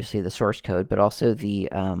 well, obviously the source code, but also the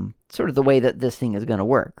sort of the way that this thing is going to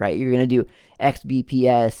work, right? You're going to do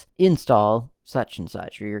xbps install such and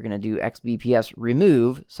such, or you're going to do xbps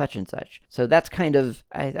remove such and such. So that's kind of,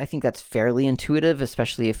 I think that's fairly intuitive,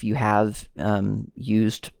 especially if you have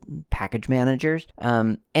used package managers.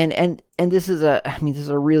 And this is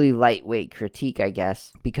a really lightweight critique, I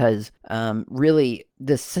guess, because really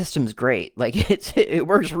this system's great. Like it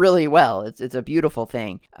works really well. It's a beautiful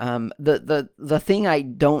thing. The thing I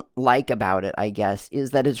don't like about it, I guess,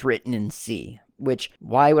 is that it's written in C. Which,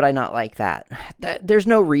 why would I not like that? There's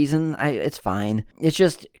no reason. It's fine. It's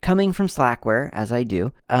just coming from Slackware, as I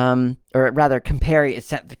do, or rather,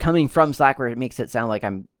 coming from Slackware, it makes it sound like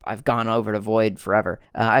I've gone over to Void forever.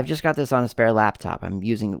 I've just got this on a spare laptop. I'm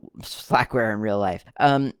using Slackware in real life.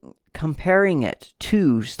 Comparing it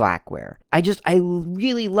to Slackware, I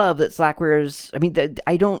really love that Slackware is.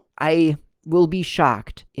 I will be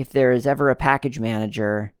shocked if there is ever a package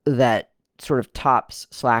manager that sort of tops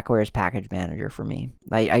Slackware's package manager for me.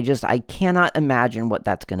 I cannot imagine what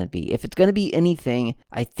that's going to be. If it's going to be anything,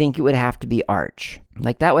 I think it would have to be Arch.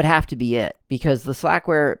 Like, that would have to be it, because the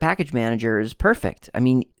Slackware package manager is perfect. I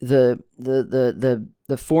mean, the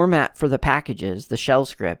format for the packages, the shell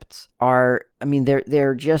scripts are,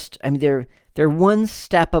 they're one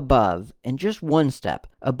step above, and just one step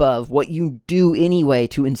above what you do anyway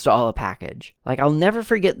to install a package. Like, I'll never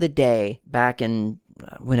forget the day back in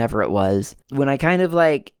whenever it was, when I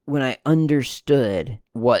understood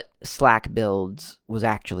what Slack builds was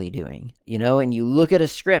actually doing, and you look at a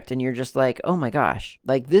script and you're just like, oh my gosh,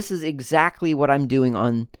 like, this is exactly what I'm doing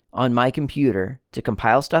on my computer to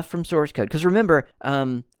compile stuff from source code. Because remember,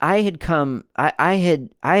 I had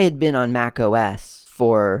been on Mac OS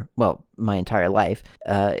for, well, my entire life.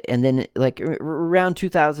 And then like around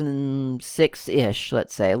 2006-ish,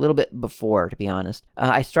 let's say, a little bit before, to be honest,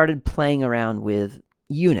 I started playing around with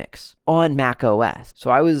Unix on Mac OS. So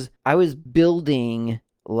I was building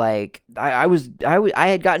Like I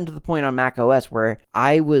had gotten to the point on Mac OS where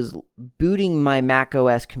I was booting my Mac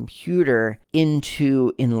OS computer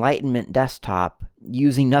into Enlightenment Desktop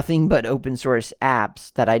using nothing but open source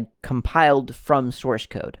apps that I'd compiled from source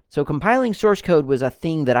code. So compiling source code was a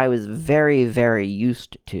thing that I was very, very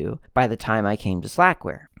used to by the time I came to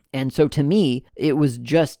Slackware. And so to me, it was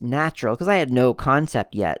just natural because I had no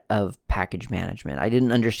concept yet of package management. I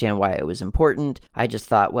didn't understand why it was important. I just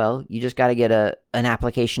thought, well, you just got to get an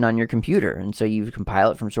application on your computer. And so you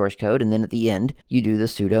compile it from source code. And then at the end, you do the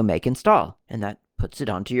sudo make install. And that puts it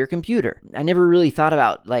onto your computer. I never really thought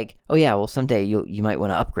about like, oh yeah, well someday you might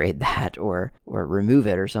want to upgrade that or remove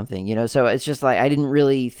it or something, you know? So it's just like I didn't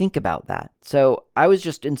really think about that. So I was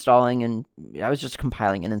just installing and I was just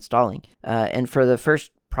compiling and installing. And for the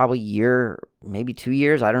first probably year, maybe 2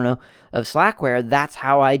 years, I don't know, of Slackware, that's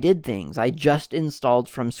how I did things. I just installed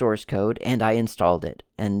from source code and I installed it.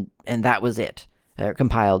 And that was it.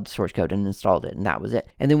 Compiled source code and installed it, and that was it.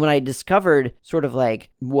 And then when I discovered sort of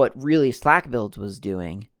like what really Slack Builds was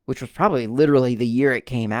doing, which was probably literally the year it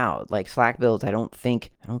came out, like Slack Builds, I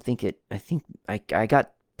think I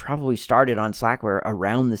got probably started on Slackware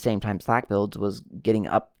around the same time Slack Builds was getting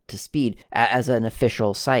up to speed as an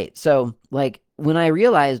official site. So like when I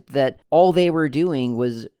realized that all they were doing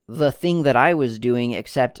was the thing that I was doing,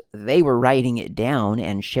 except they were writing it down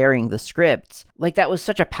and sharing the scripts, like that was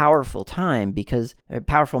such a powerful time because a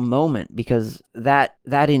powerful moment because that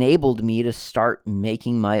enabled me to start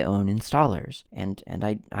making my own installers. And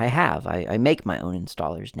I make my own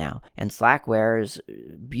installers now. And Slackware's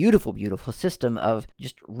beautiful, beautiful system of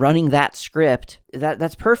just running that script,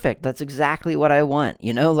 that's perfect. That's exactly what I want,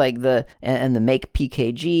 you know, like the make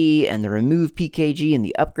PKG and the remove PKG and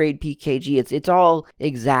the upgrade PKG. It's all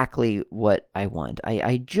exactly what I want.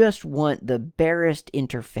 I just want the barest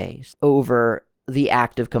interface over the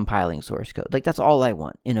act of compiling source code. Like that's all I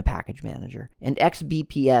want in a package manager. And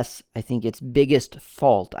XBPS, I think its biggest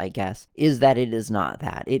fault, I guess, is that it is not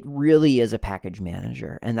that. It really is a package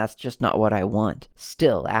manager, and that's just not what I want.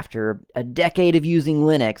 Still, after a decade of using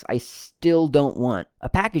Linux, I still don't want a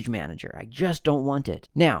package manager. I just don't want it.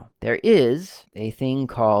 Now, there is a thing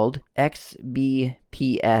called XBPS-source.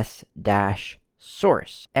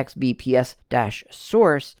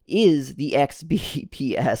 XBPS-source is the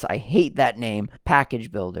XBPS, I hate that name,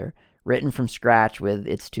 package builder, written from scratch with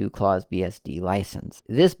its 2-clause BSD license.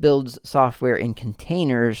 This builds software in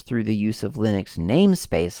containers through the use of Linux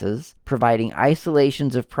namespaces, providing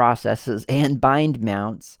isolations of processes and bind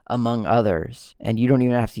mounts, among others. And you don't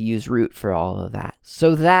even have to use root for all of that.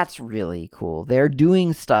 So that's really cool. They're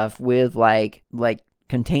doing stuff with like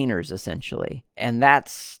containers essentially, and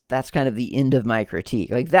that's kind of the end of my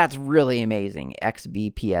critique. Like that's really amazing.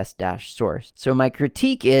 XBPS-source. So my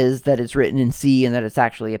critique is that it's written in C and that it's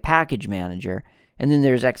actually a package manager. And then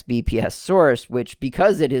there's XBPS-source, which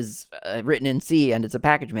because it is written in C and it's a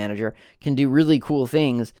package manager, can do really cool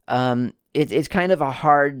things. It's kind of a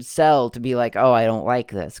hard sell to be like, oh, I don't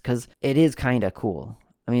like this, because it is kind of cool.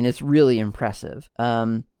 I mean, it's really impressive.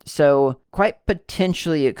 So quite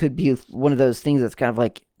potentially it could be one of those things that's kind of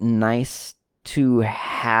like nice to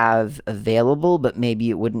have available, but maybe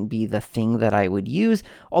it wouldn't be the thing that I would use.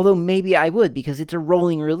 Although maybe I would, because it's a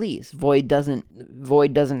rolling release. Void doesn't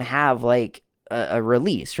have like a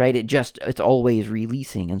release, right? It's always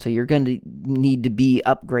releasing, and so you're going to need to be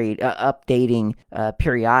updating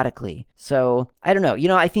periodically. So I don't know. You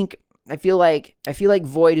know, I feel like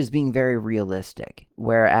Void is being very realistic,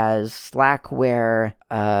 whereas Slackware,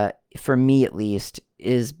 for me at least,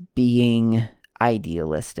 is being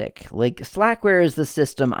idealistic. Like Slackware is the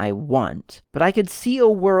system I want, but I could see a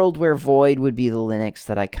world where Void would be the Linux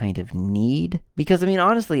that I kind of need. Because I mean,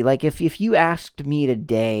 honestly, like if you asked me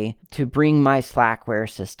today to bring my Slackware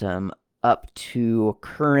system up to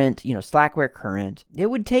current, Slackware current, it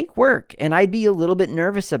would take work and I'd be a little bit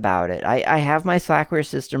nervous about it. I have my Slackware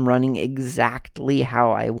system running exactly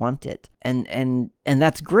how I want it. And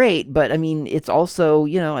that's great, but I mean, it's also,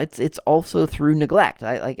 it's also through neglect.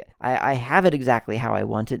 I have it exactly how I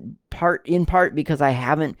want it, in part because I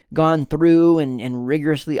haven't gone through and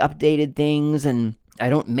rigorously updated things, and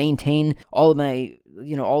I don't maintain all of my,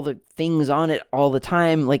 all the things on it all the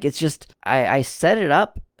time. Like it's just, I set it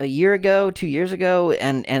up a year ago, 2 years ago,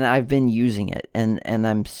 and I've been using it, and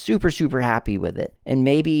I'm super, super happy with it. And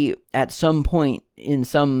maybe at some point in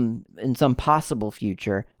some possible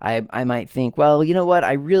future, I might think, well, you know what,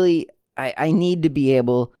 I need to be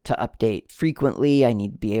able to update frequently. I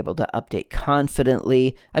need to be able to update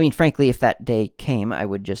confidently. I mean, frankly, if that day came, I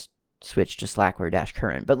would just switch to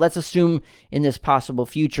Slackware-current. But let's assume in this possible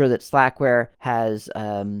future that Slackware has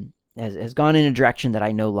has gone in a direction that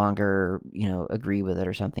I no longer, agree with it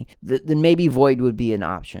or something, then maybe Void would be an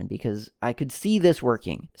option, because I could see this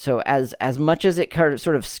working. So as much as it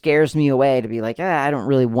sort of scares me away to be like, I don't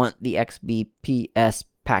really want the XBPS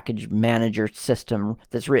package manager system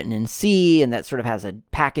that's written in C and that sort of has a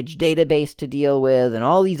package database to deal with and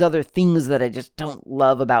all these other things that I just don't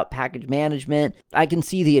love about package management, I can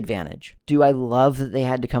see the advantage. Do I love that they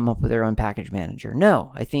had to come up with their own package manager?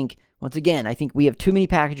 No. Once again, I think we have too many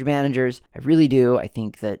package managers. I really do. I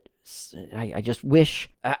think that I just wish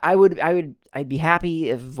I'd be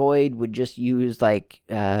happy if Void would just use like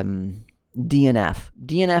DNF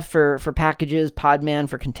for packages, Podman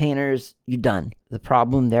for containers. You're done. The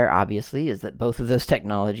problem there, obviously, is that both of those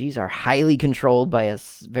technologies are highly controlled by a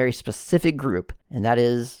very specific group, and that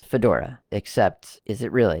is Fedora. Except, is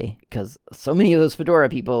it really? Because so many of those Fedora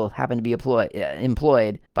people happen to be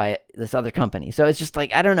employed by this other company. So it's just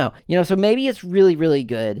like, I don't know. So maybe it's really, really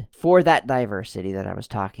good for that diversity that I was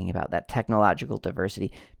talking about, that technological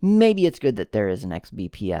diversity. Maybe it's good that there is an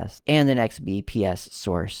XBPS and an XBPS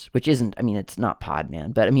source, which isn't, it's not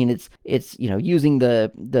Podman, but it's using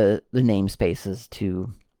the namespaces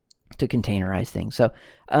to containerize things. So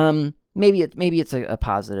maybe it's a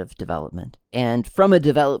positive development. And from a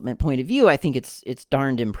development point of view, I think it's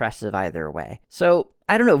darned impressive either way. So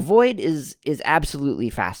I don't know. Void is absolutely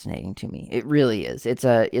fascinating to me. It really is. It's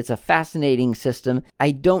a fascinating system.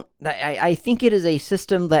 I think it is a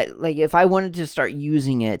system that, like, if I wanted to start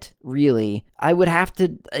using it, really, I would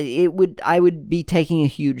be taking a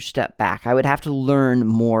huge step back. I would have to learn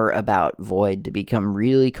more about Void to become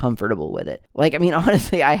really comfortable with it. Like,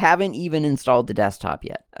 honestly, I haven't even installed the desktop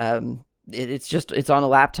yet. It's on a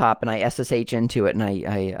laptop and I SSH into it and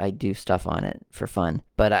I do stuff on it for fun.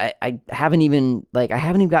 But I haven't even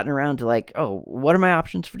gotten around to like, oh, what are my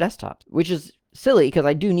options for desktop? Which is silly because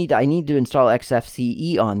I need to install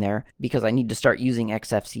XFCE on there because I need to start using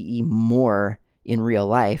XFCE more in real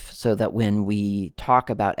life so that when we talk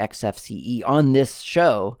about XFCE on this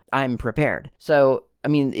show, I'm prepared. So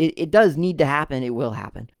it does need to happen. It will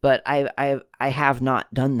happen. But I have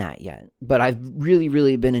not done that yet. But I've really,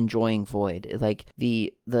 really been enjoying Void. Like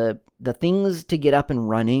the things to get up and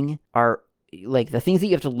running are like the things that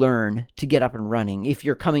you have to learn to get up and running. If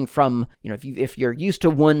you're coming from, if you're used to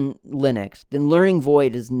one Linux, then learning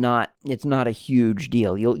Void it's not a huge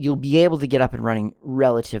deal. You'll be able to get up and running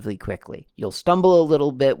relatively quickly. You'll stumble a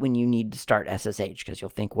little bit when you need to start SSH because you'll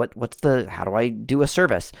think, how do I do a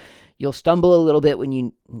service? You'll stumble a little bit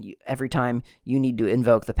when every time you need to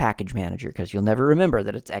invoke the package manager because you'll never remember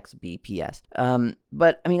that it's XBPS.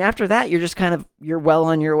 But after that, you're well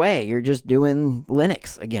on your way. You're just doing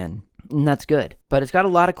Linux again. And that's good. But it's got a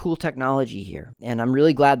lot of cool technology here. And I'm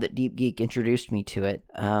really glad that Deep Geek introduced me to it.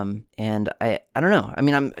 And I don't know.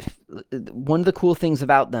 One of the cool things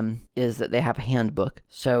about them is that they have a handbook.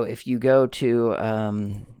 So if you go to,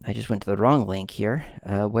 I just went to the wrong link here.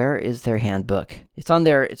 Where is their handbook? It's on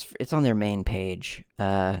their main page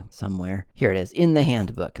somewhere. Here it is, in the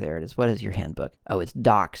handbook. There it is. What is your handbook? Oh, it's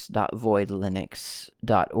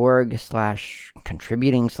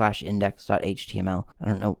docs.voidlinux.org/contributing/index.html. I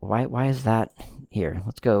don't know why is that here.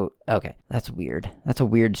 Let's go. Okay, that's weird. That's a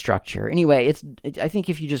weird structure. Anyway, I think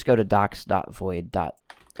if you just go to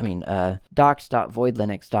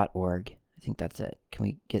docs.voidlinux.org, I think that's it. Can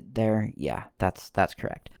we get there? Yeah, that's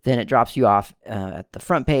correct. Then it drops you off at the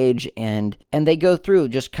front page, and they go through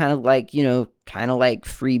just kind of like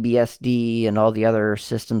FreeBSD and all the other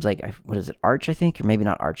systems, like, what is it, Arch, I think? Or maybe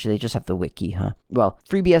not Arch. They just have the wiki, huh? Well,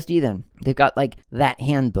 FreeBSD then. They've got like that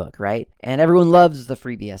handbook, right? And everyone loves the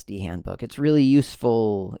FreeBSD handbook. It's really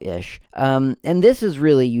useful-ish. And this is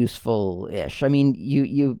really useful-ish.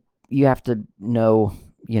 You have to know,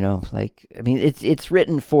 it's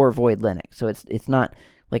written for Void Linux. So it's not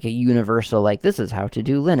like a universal, like, this is how to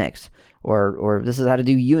do Linux or this is how to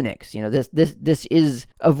do Unix. This is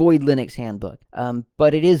a Void Linux handbook.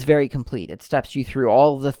 But it is very complete. It steps you through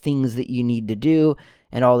all the things that you need to do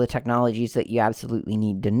and all the technologies that you absolutely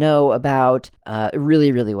need to know about.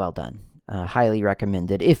 Really, really well done. Highly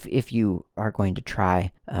recommended if you are going to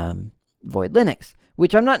try Void Linux.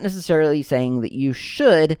 Which I'm not necessarily saying that you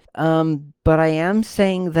should, but I am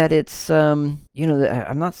saying that it's, I'm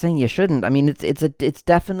not saying you shouldn't. It's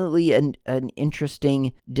definitely an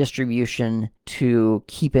interesting distribution to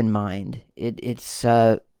keep in mind. It's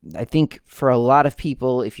I think for a lot of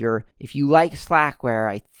people, if you like Slackware,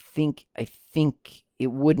 I think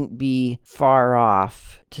it wouldn't be far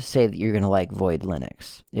off to say that you're going to like Void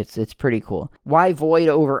Linux. It's pretty cool. Why Void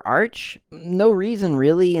over Arch? No reason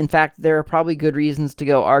really. In fact, there are probably good reasons to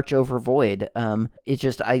go Arch over Void. It's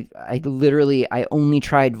just I only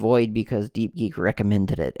tried Void because DeepGeek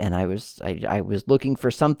recommended it, and I was looking for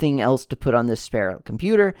something else to put on this spare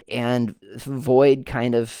computer, and Void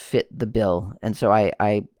kind of fit the bill, and so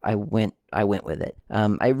I went with it.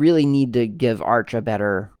 I really need to give Arch a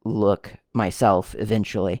better look myself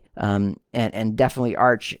eventually. And definitely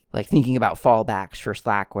Arch, like thinking about fallbacks for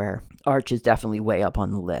Slackware, Arch is definitely way up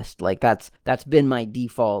on the list. Like that's been my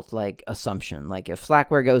default like assumption. Like if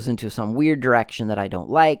Slackware goes into some weird direction that I don't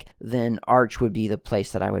like, then Arch would be the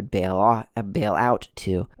place that I would bail out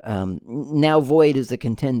to. Now Void is a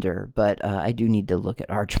contender, but I do need to look at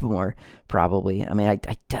Arch more probably. I mean, I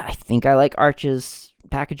think I like Arch's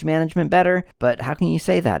package management better, but how can you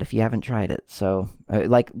say that if you haven't tried it? So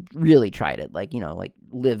like really tried it, like, like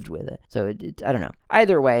lived with it. So I don't know.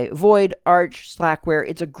 Either way, Void, Arch, Slackware,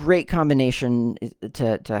 it's a great combination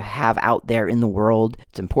to have out there in the world.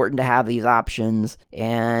 It's important to have these options,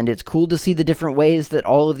 and it's cool to see the different ways that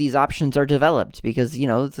all of these options are developed, because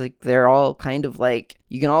it's like they're all kind of like,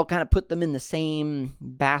 you can all kind of put them in the same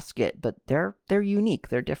basket, but they're unique,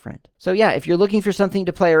 they're different. So yeah, if you're looking for something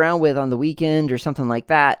to play around with on the weekend or something like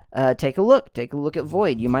that, take a look at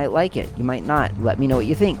Void. You might like it, you might not. Let me know what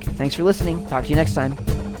you think. Thanks for listening. Talk to you next time.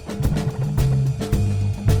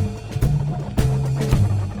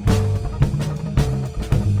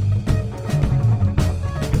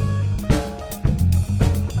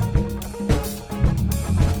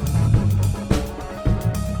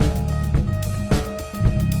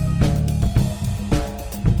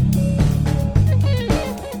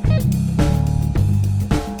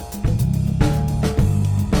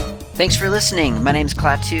 Thanks for listening. My name's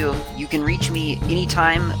Klaatu. You can reach me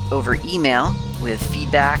anytime over email with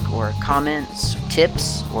feedback or comments,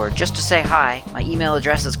 tips, or just to say hi. My email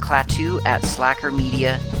address is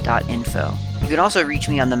klaatu@slackermedia.info. You can also reach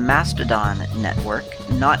me on the Mastodon network,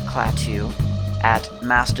 not Klaatu, at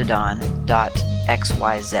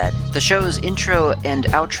mastodon.xyz. The show's intro and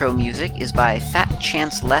outro music is by Fat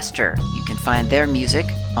Chance Lester. You can find their music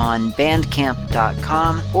on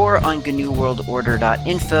bandcamp.com or on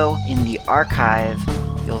GNUWorldOrder.info. In the archive,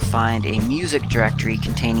 you'll find a music directory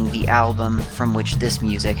containing the album from which this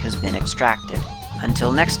music has been extracted.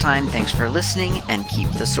 Until next time, thanks for listening, and keep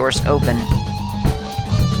the source open.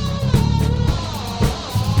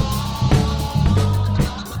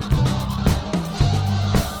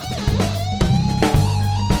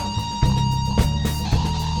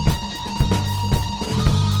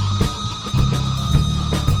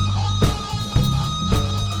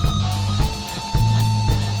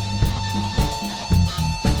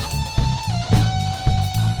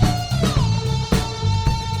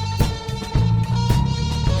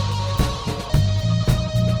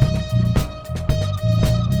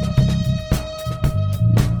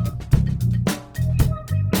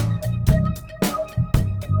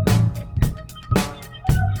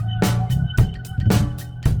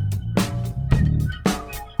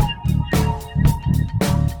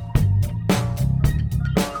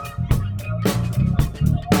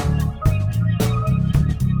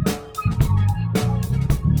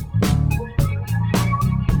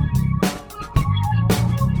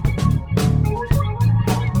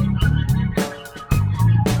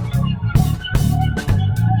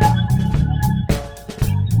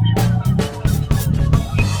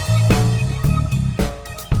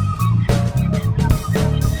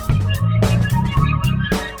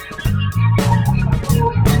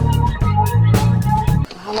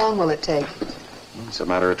 How long will it take? It's a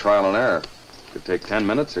matter of trial and error. Could take 10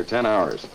 minutes or 10 hours.